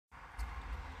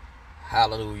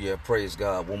Hallelujah. Praise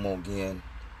God. One more again.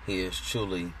 He is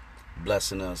truly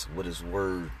blessing us with his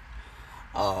word.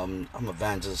 I'm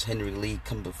Evangelist Henry Lee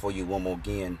coming before you one more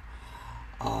again.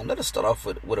 Let us start off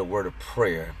with a word of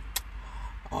prayer.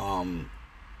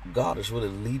 God is really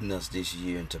leading us this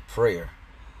year into prayer.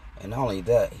 And not only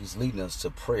that, he's leading us to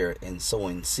prayer and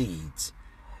sowing seeds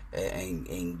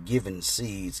and giving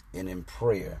seeds and in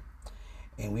prayer.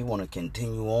 And we want to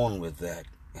continue on with that.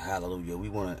 Hallelujah. We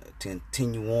want to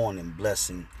continue on in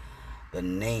blessing the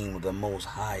name of the Most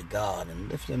High God and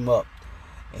lift him up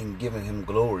and giving him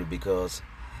glory, because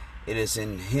it is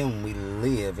in him we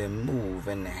live and move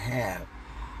and have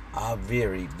our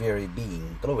very, very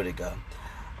being. Glory to God.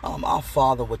 Our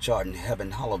Father which art in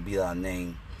heaven, hallowed be thy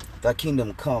name. Thy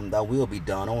kingdom come, thy will be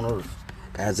done on earth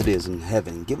as it is in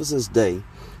heaven. Give us this day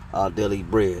our daily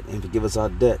bread, and forgive us our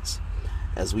debts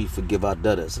as we forgive our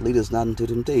debtors. Lead us not into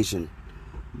temptation,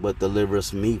 but deliver us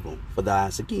from evil. For thine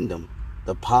is the kingdom,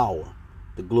 the power,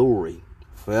 the glory,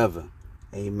 forever.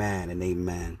 Amen and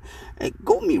amen. And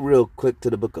go with me real quick to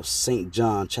the book of St.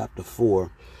 John, chapter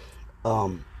 4.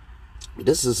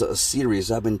 This is a series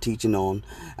I've been teaching on.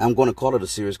 I'm going to call it a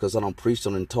series because I don't preached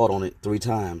on it and taught on it 3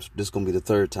 times. This is going to be the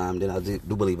 3rd time. Then I do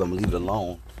believe I'm going to leave it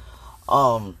alone.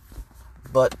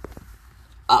 But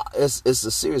it's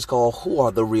a series called Who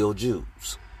Are the Real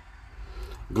Jews?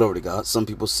 Glory to God. Some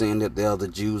people saying that they are the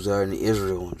Jews that are in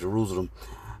Israel and Jerusalem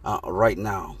right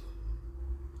now.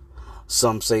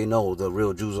 Some say no, the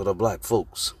real Jews are the black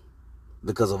folks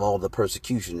because of all the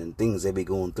persecution and things they be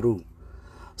going through.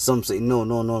 Some say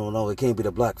no, it can't be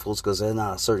the black folks because they're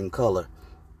not a certain color.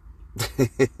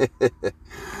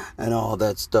 And all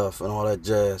that stuff and all that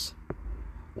jazz.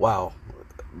 Wow.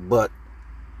 But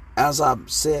as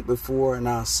I've said before and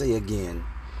I'll say again,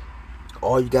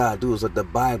 all you gotta do is let the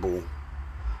Bible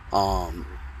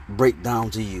break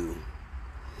down to you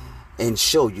and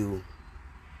show you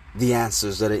the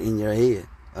answers that are in your head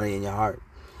or in your heart.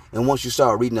 And once you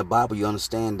start reading the Bible, you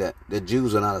understand that the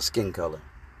Jews are not a skin color.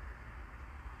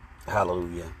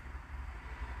 Hallelujah.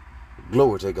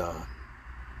 Glory to God.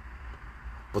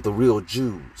 But the real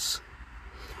Jews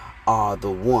are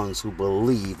the ones who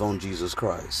believe on Jesus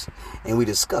Christ. And we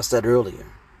discussed that earlier.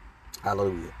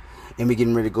 Hallelujah. And we're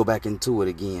getting ready to go back into it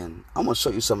again. I'm going to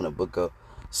show you some of the book of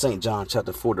St. John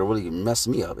chapter 4 that really messed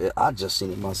me up. I just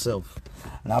seen it myself.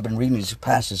 And I've been reading these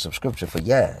passages of scripture for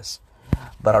years.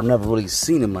 But I've never really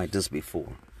seen them like this before.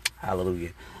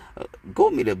 Hallelujah. Go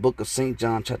with me to the book of St.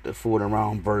 John chapter 4 and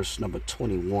around verse number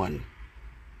 21.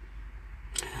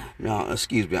 Now,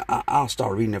 excuse me. I'll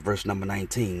start reading at verse number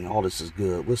 19. All this is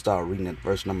good. We'll start reading at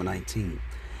verse number 19.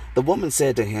 The woman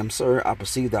said to him, Sir, I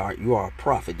perceive that you are a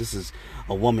prophet. This is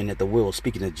a woman at the well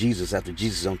speaking to Jesus after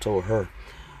Jesus told her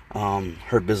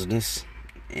her business.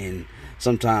 And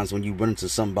sometimes when you run into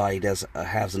somebody that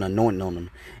has an anointing on them,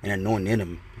 an anointing in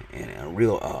them, and a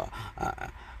real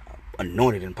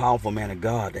anointed and powerful man of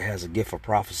God that has a gift of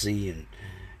prophecy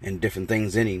and different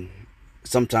things in him,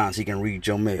 sometimes he can read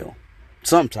your mail.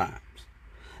 Sometimes.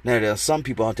 Now, there are some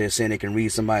people out there saying they can read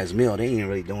somebody's mail. They ain't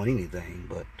really doing anything,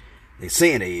 but they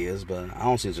saying they is. But I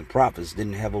don't see some prophets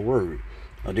didn't have a word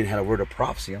or didn't have a word of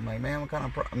prophecy. I'm like, man, what kind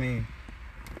of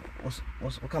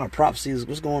what kind of prophecy is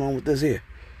what's going on with this here?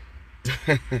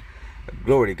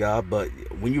 Glory to God. But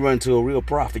when you run into a real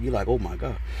prophet, you're like, oh my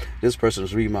God, this person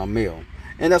is reading my mail.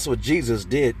 And that's what Jesus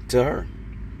did to her.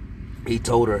 He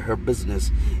told her her business,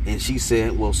 and she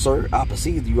said, well, sir, I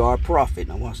perceive you are a prophet.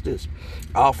 Now watch this.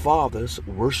 Our fathers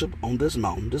worship on this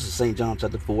mountain. This is St. John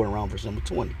chapter 4 around verse number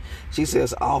 20. She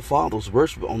says, our fathers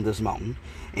worship on this mountain,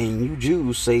 and you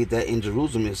Jews say that in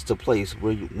Jerusalem is the place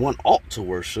where one ought to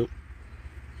worship.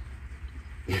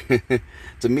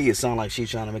 To me, it sounds like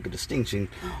she's trying to make a distinction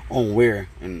on where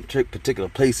in particular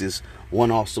places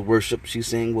one ought to worship. She's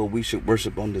saying, well, we should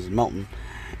worship on this mountain.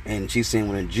 And she's saying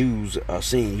when the Jews are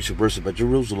saying you should worship at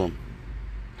Jerusalem.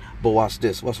 But watch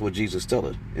this. Watch what Jesus tells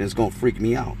her. And it's going to freak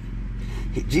me out.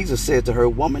 Jesus said to her,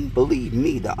 woman, believe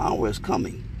me, the hour is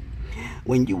coming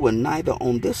when you will neither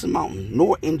on this mountain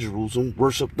nor in Jerusalem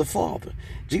worship the Father.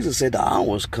 Jesus said the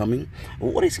hour is coming.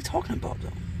 Well, what is he talking about,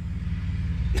 though?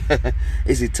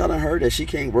 Is he telling her that she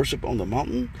can't worship on the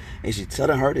mountain? Is he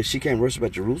telling her that she can't worship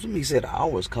at Jerusalem? He said the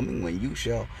hour is coming when you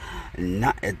shall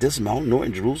not at this mountain nor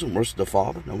in Jerusalem worship the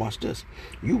Father. Now watch this.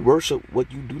 You worship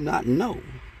what you do not know.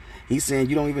 He's saying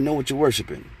you don't even know what you're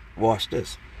worshiping. Watch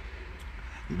this.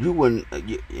 You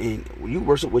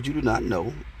worship what you do not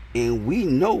know, and we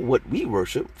know what we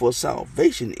worship, for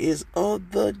salvation is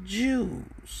of the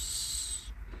Jews.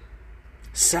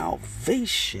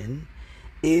 Salvation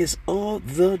is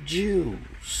of the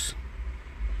Jews.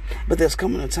 But there's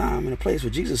coming a time and a place where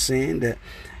Jesus is saying that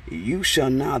You shall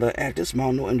neither at this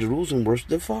mountain nor in Jerusalem worship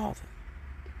the Father.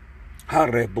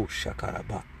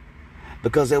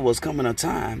 Because there was coming a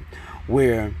time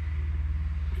where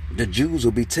the Jews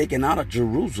will be taken out of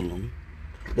Jerusalem.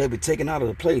 They'll be taken out of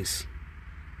the place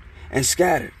and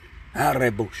scattered.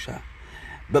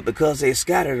 But because they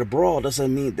scattered abroad, does that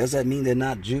mean they're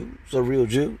not Jews or real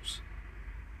Jews?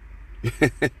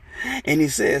 And he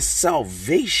says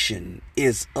salvation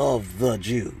is of the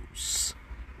Jews.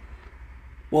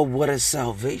 Well, what is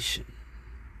salvation?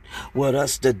 Well,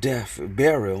 that's the death,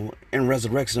 burial, and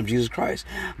resurrection of Jesus Christ.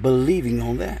 Believing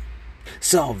on that.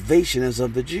 Salvation is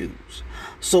of the Jews.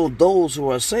 So those who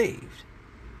are saved,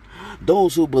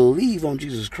 those who believe on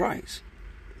Jesus Christ,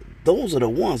 those are the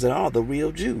ones that are the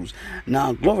real Jews.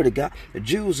 Now, glory to God, the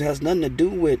Jews has nothing to do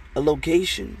with a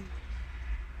location.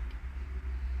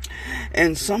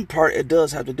 And some part it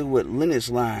does have to do with lineage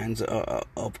lines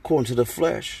according to the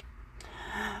flesh.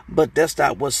 But that's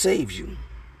not what saves you.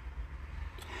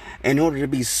 In order to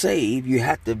be saved, you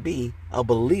have to be a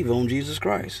believer on Jesus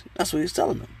Christ. That's what he's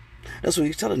telling them. That's what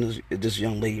he's telling this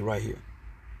young lady right here.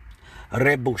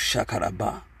 Rebo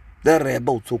shakaraba.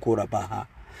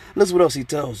 Listen what else he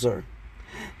tells her.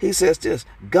 He says this: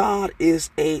 God is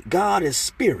spirit. God is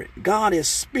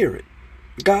spirit.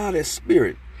 God is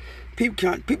spirit.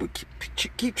 People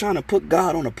keep trying to put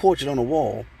God on a portrait on a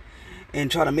wall and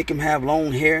try to make him have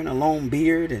long hair and a long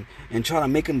beard and try to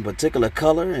make him a particular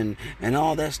color and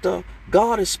all that stuff.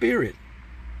 God is spirit.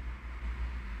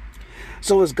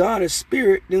 So as God is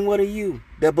spirit, then what are you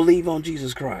that believe on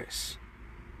Jesus Christ?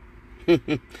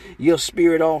 Your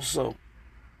spirit also.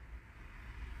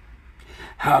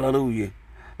 Hallelujah.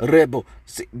 Rebel.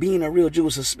 See, being a real Jew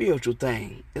is a spiritual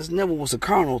thing. It never was a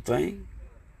carnal thing.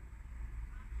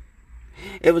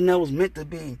 It was never meant to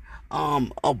be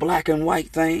a black and white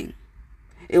thing.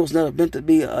 It was never meant to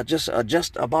be just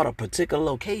about a particular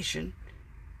location.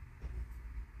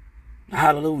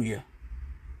 Hallelujah.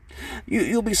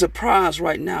 You'll be surprised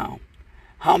right now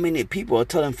how many people are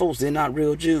telling folks they're not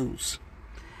real Jews.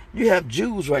 You have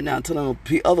Jews right now telling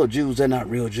other Jews they're not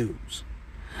real Jews.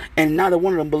 And neither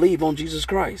one of them believe on Jesus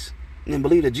Christ. And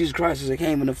believe that Jesus Christ is that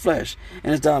came in the flesh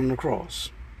and is died on the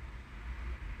cross.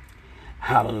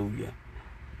 Hallelujah.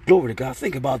 Glory to God.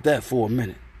 Think about that for a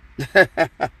minute.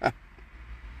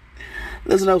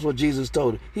 Listen to what Jesus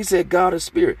told him. He said, God is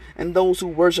spirit, and those who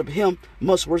worship him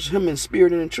must worship him in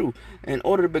spirit and in truth. In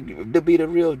order to be the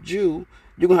real Jew,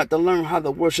 you're going to have to learn how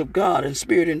to worship God in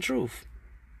spirit and truth.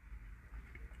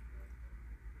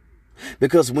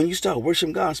 Because when you start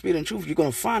worshiping God in spirit and truth, you're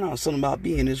going to find out something about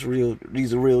being these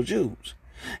are real Jews.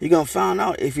 You're going to find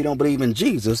out if you don't believe in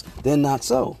Jesus, then not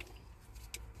so.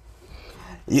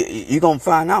 You're going to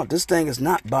find out this thing is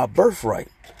not by birthright.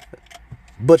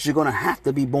 But you're going to have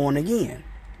to be born again.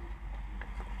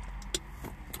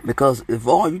 Because if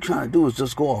all you're trying to do is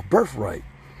just go off birthright,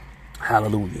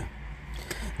 hallelujah,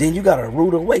 then you got a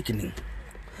rude awakening.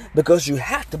 Because you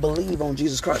have to believe on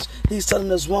Jesus Christ. He's telling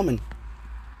this woman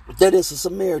that is a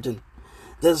Samaritan,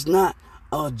 that's not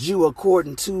a Jew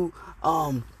according to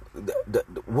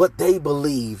what they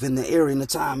believe in the area and the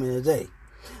time and the day.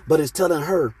 But it's telling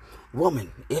her,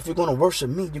 woman, if you're going to worship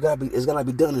me, it's got to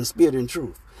be done in spirit and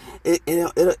truth. It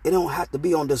don't have to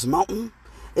be on this mountain.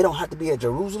 It don't have to be at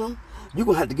Jerusalem. You're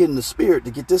going to have to get in the spirit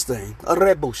to get this thing. A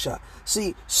rebel shot.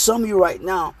 See, some of you right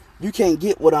now, you can't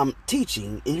get what I'm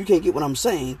teaching and you can't get what I'm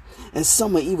saying. And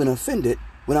some are even offended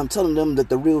when I'm telling them that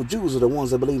the real Jews are the ones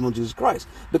that believe on Jesus Christ.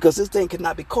 Because this thing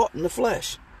cannot be caught in the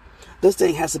flesh. This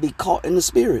thing has to be caught in the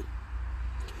spirit.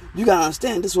 You got to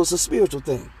understand this was a spiritual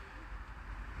thing.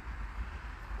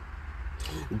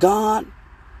 God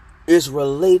is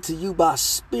related to you by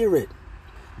spirit.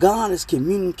 God is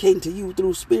communicating to you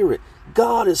through spirit.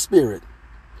 God is spirit.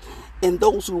 And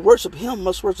those who worship him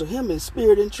must worship him in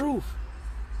spirit and truth.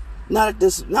 Not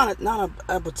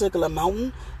a particular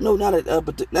mountain. No, not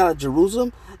at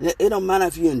Jerusalem. It don't matter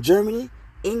if you're in Germany,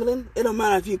 England. It don't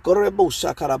matter if you're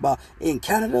in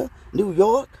Canada, New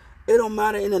York. It don't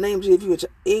matter in the name of Jesus.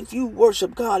 If you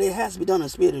worship God, it has to be done in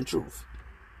spirit and truth.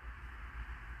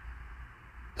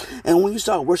 And when you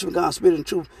start worshiping God in spirit and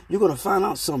truth, you're going to find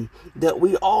out something, that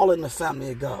we all in the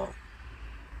family of God.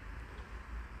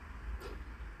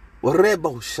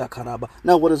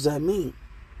 Now, what does that mean?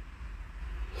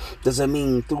 Does that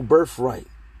mean through birthright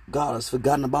God has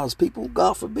forgotten about his people?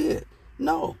 God forbid.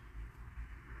 No.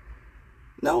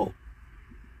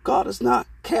 God has not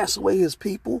cast away his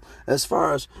people as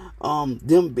far as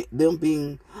them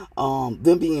being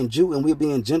Jew and we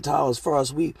being Gentile, as far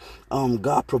as we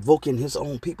God provoking his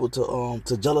own people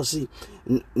to jealousy.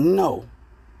 No.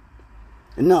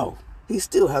 He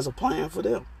still has a plan for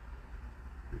them.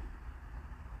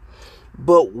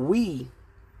 But we,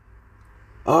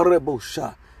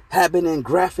 have been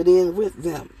engrafted in with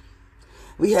them.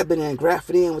 We have been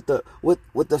engrafted in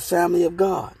with the family of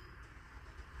God.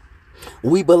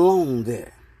 We belong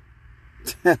there.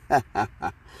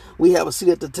 We have a seat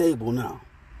at the table now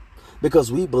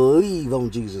because we believe on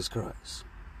Jesus Christ.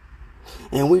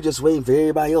 And we're just waiting for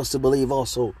everybody else to believe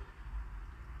also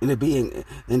and to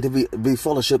be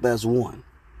fellowship as one.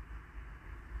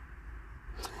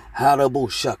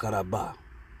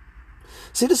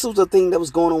 See, this was the thing that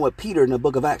was going on with Peter in the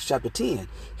book of Acts chapter 10.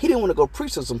 He didn't want to go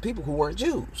preach to some people who weren't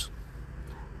Jews.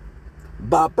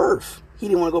 By birth. He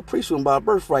didn't want to go preach to them by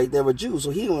birthright. They were Jews. So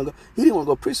he didn't want to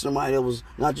go preach to somebody that was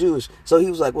not Jewish. So he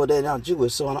was like, well, they're not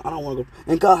Jewish, so I don't want to go.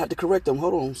 And God had to correct them.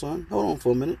 Hold on, son. Hold on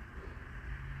for a minute.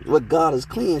 What God has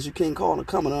cleansed, you can't call it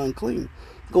common unclean.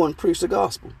 Go and preach the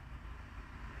gospel.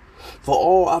 For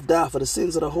all I've died for the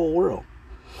sins of the whole world.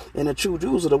 And the true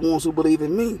Jews are the ones who believe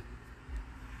in me.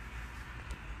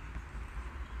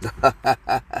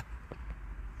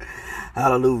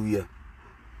 Hallelujah.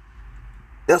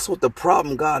 That's what the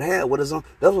problem God had with his own.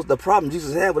 That's what the problem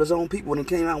Jesus had with his own people when he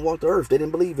came out and walked the earth. They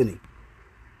didn't believe in him.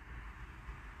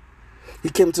 He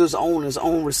came to his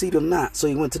own received him not. So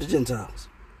he went to the Gentiles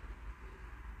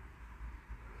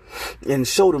and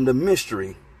showed them the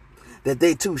mystery that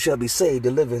they too shall be saved,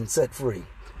 delivered, and set free.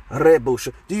 Do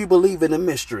you believe in the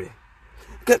mystery?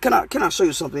 Can I show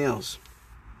you something else?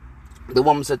 The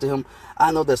woman said to him,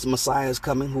 I know that the Messiah is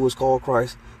coming, who is called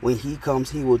Christ. When he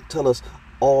comes, he will tell us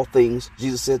all things.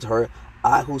 Jesus said to her,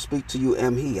 I who speak to you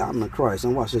am he. I'm the Christ.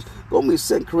 And watch this. Go me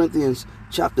 2 Corinthians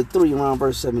chapter 3 around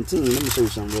verse 17. Let me show you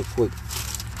something real quick.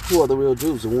 Who are the real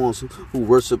Jews? The ones who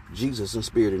worship Jesus in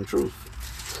spirit and truth.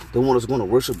 The ones that's going to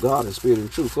worship God in spirit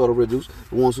and truth. Who are the real Jews?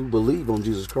 The ones who believe on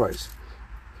Jesus Christ.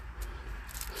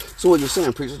 So what you're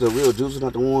saying, preachers, the real Jews are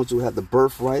not the ones who have the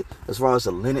birthright as far as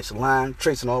the lineage line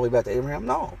tracing all the way back to Abraham?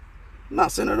 No. I'm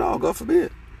not saying at all. God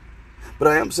forbid. But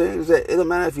I am saying is that it don't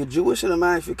matter if you're Jewish, it don't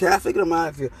matter if you're Catholic, it don't matter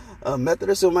if you're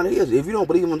Methodist, it don't matter who it is. If you don't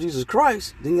believe on Jesus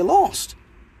Christ, then you're lost.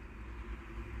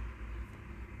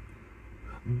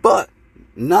 But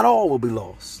not all will be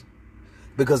lost.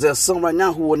 Because there's some right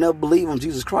now who will never believe on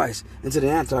Jesus Christ until the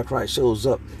Antichrist shows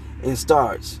up and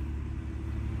starts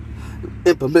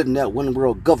implementing that one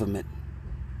world government.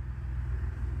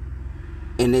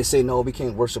 And they say, no, we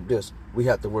can't worship this. We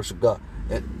have to worship God.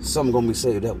 And some are going to be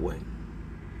saved that way.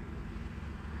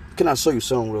 Can I show you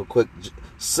something real quick?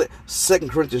 2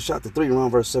 Corinthians chapter 3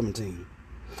 around verse 17.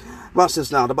 Watch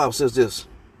this now. The Bible says this.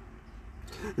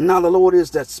 Now the Lord is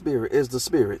the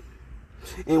Spirit.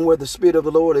 And where the Spirit of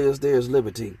the Lord is, there is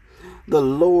liberty. The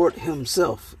Lord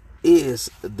himself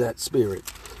is that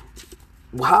Spirit.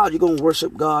 How are you going to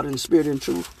worship God in spirit and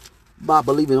truth? By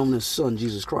believing on his son,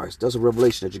 Jesus Christ. That's a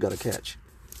revelation that you got to catch.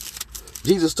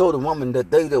 Jesus told the woman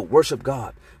that they that worship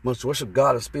God must worship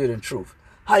God in spirit and truth.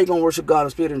 How are you going to worship God in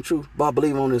spirit and truth? By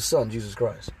believing on his son, Jesus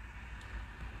Christ.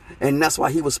 And that's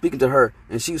why he was speaking to her.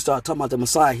 And she started talking about the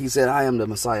Messiah. He said, I am the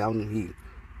Messiah. I'm he.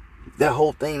 That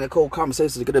whole thing, that whole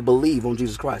conversation, they could have believed on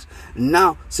Jesus Christ.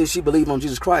 Now, since she believed on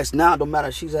Jesus Christ, now it don't matter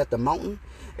if she's at the mountain.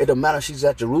 It don't matter if she's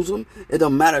at Jerusalem. It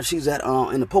don't matter if she's at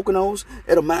in the Poconos.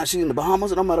 It don't matter if she's in the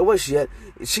Bahamas. It don't matter where she's at.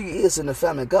 She is in the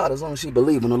family of God as long as she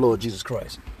believes in the Lord Jesus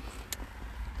Christ.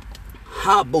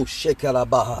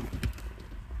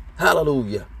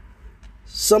 Hallelujah.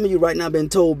 Some of you right now been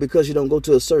told because you don't go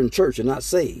to a certain church you're not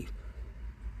saved.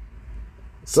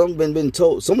 Some of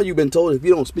you been told if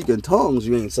you don't speak in tongues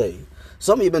you ain't saved.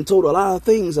 Some of you been told a lot of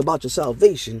things about your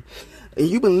salvation. And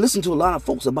you've been listening to a lot of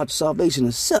folks about your salvation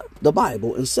except the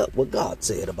Bible, except what God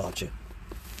said about you.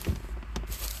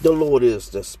 The Lord is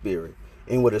the Spirit.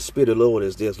 And where the Spirit of the Lord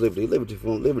is, there's liberty. Liberty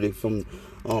from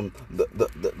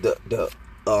the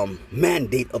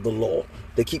mandate of the law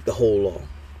to keep the whole law.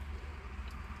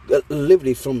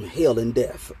 Liberty from hell and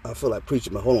death. I feel like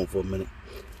preaching, but hold on for a minute.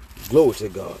 Glory to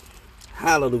God.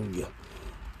 Hallelujah.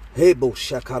 Hebo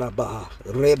shakarabaha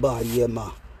reba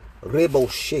yema rebo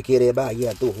shekireba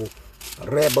yaduhu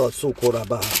reba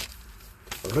sukorabaha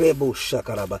rebo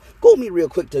shakaraba. Go me real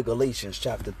quick to Galatians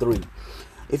chapter 3.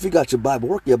 If you got your Bible,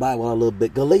 work your Bible out a little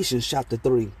bit. Galatians chapter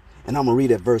 3, and I'm gonna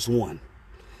read at verse 1.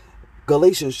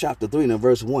 Galatians chapter 3 and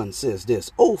verse 1 says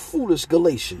this: "O foolish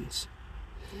Galatians."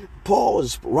 Paul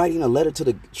is writing a letter to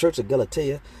the church of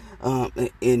Galatia,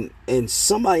 and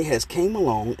somebody has came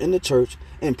along in the church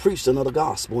and preached another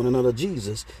gospel and another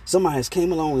Jesus. Somebody has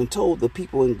came along and told the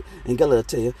people in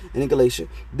Galatia and in Galatia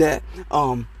that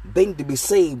they need to be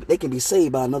saved. They can be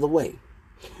saved by another way.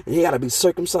 And you got to be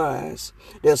circumcised.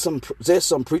 There's some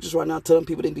preachers right now telling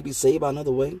people they need to be saved by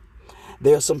another way.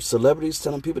 There are some celebrities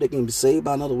telling people they can be saved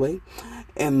by another way.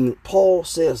 And Paul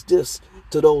says this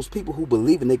to those people who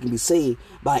believe in they can be saved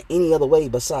by any other way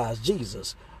besides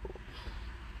Jesus.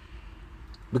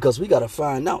 Because we got to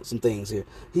find out some things here.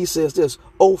 He says this,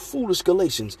 oh, foolish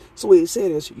Galatians. So what he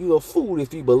said is, you're a fool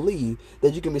if you believe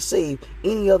that you can be saved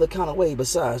any other kind of way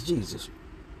besides Jesus.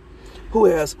 Who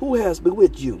has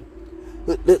bewitched you?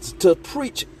 To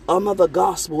preach another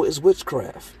gospel is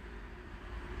witchcraft.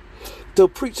 To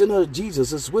preach another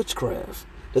Jesus is witchcraft.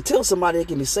 To tell somebody they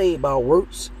can be saved by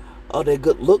works or their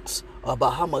good looks or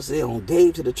by how much they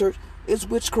gave to the church is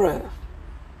witchcraft.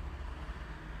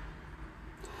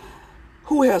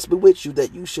 Who has bewitched you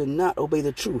that you should not obey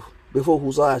the truth, before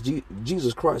whose eyes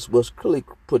Jesus Christ was clearly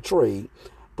portrayed,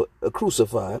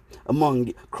 crucified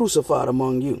among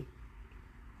you?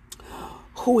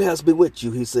 Who has bewitched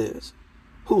you, he says,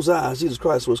 whose eyes Jesus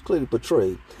Christ was clearly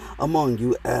portrayed among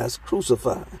you as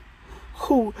crucified?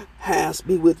 Who has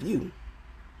bewitched you?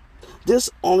 This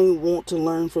only want to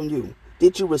learn from you.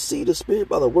 Did you receive the Spirit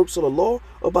by the works of the law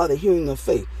or by the hearing of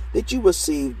faith? Did you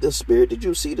receive the Spirit? Did you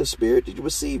receive the Spirit? Did you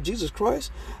receive Jesus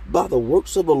Christ by the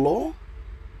works of the law?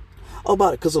 Or by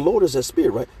it? Because the Lord is that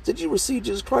Spirit, right? Did you receive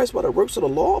Jesus Christ by the works of the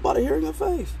law or by the hearing of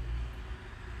faith?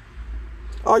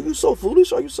 Are you so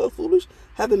foolish? Are you so foolish?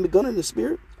 Having begun in the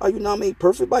Spirit, are you now made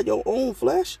perfect by your own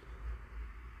flesh?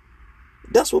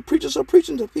 That's what preachers are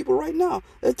preaching to people right now.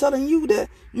 They're telling you that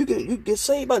you get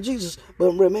saved by Jesus,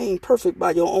 but remain perfect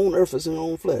by your own earths and your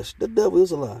own flesh. The devil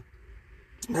is a lie.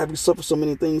 Have you suffered so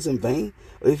many things in vain?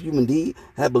 Or if you indeed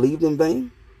have believed in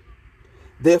vain?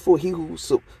 Therefore, he who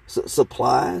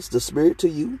supplies the Spirit to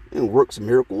you and works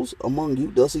miracles among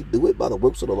you, does he do it by the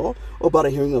works of the law or by the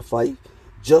hearing of faith?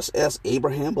 Just as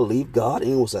Abraham believed God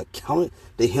and it was accounted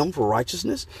to him for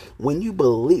righteousness. When you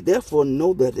believe, therefore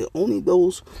know that only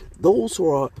those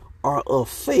who are of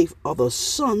faith are the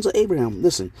sons of Abraham.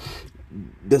 Listen,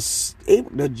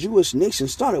 the Jewish nation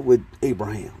started with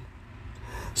Abraham.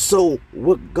 So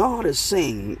what God is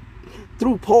saying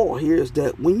through Paul here is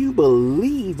that when you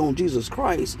believe on Jesus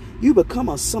Christ, you become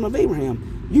a son of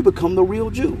Abraham. You become the real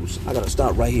Jews. I got to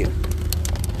stop right here.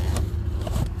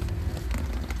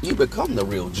 You become the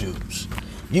real Jews.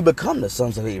 You become the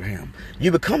sons of Abraham.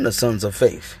 You become the sons of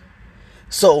faith.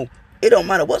 So it don't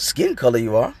matter what skin color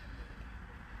you are.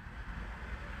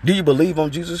 Do you believe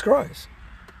on Jesus Christ?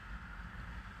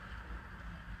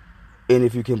 And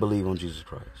if you can believe on Jesus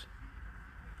Christ,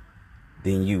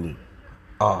 then you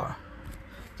are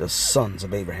the sons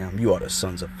of Abraham. You are the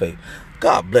sons of faith.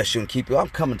 God bless you and keep you. I'm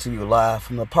coming to you live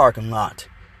from the parking lot,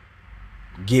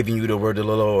 giving you the word of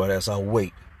the Lord as I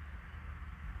wait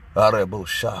for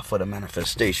the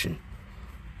manifestation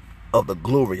of the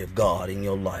glory of God in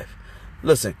your life.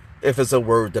 Listen, if it's a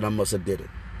word, then I must have did it.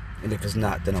 And if it's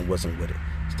not, then I wasn't with it.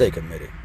 Stay committed.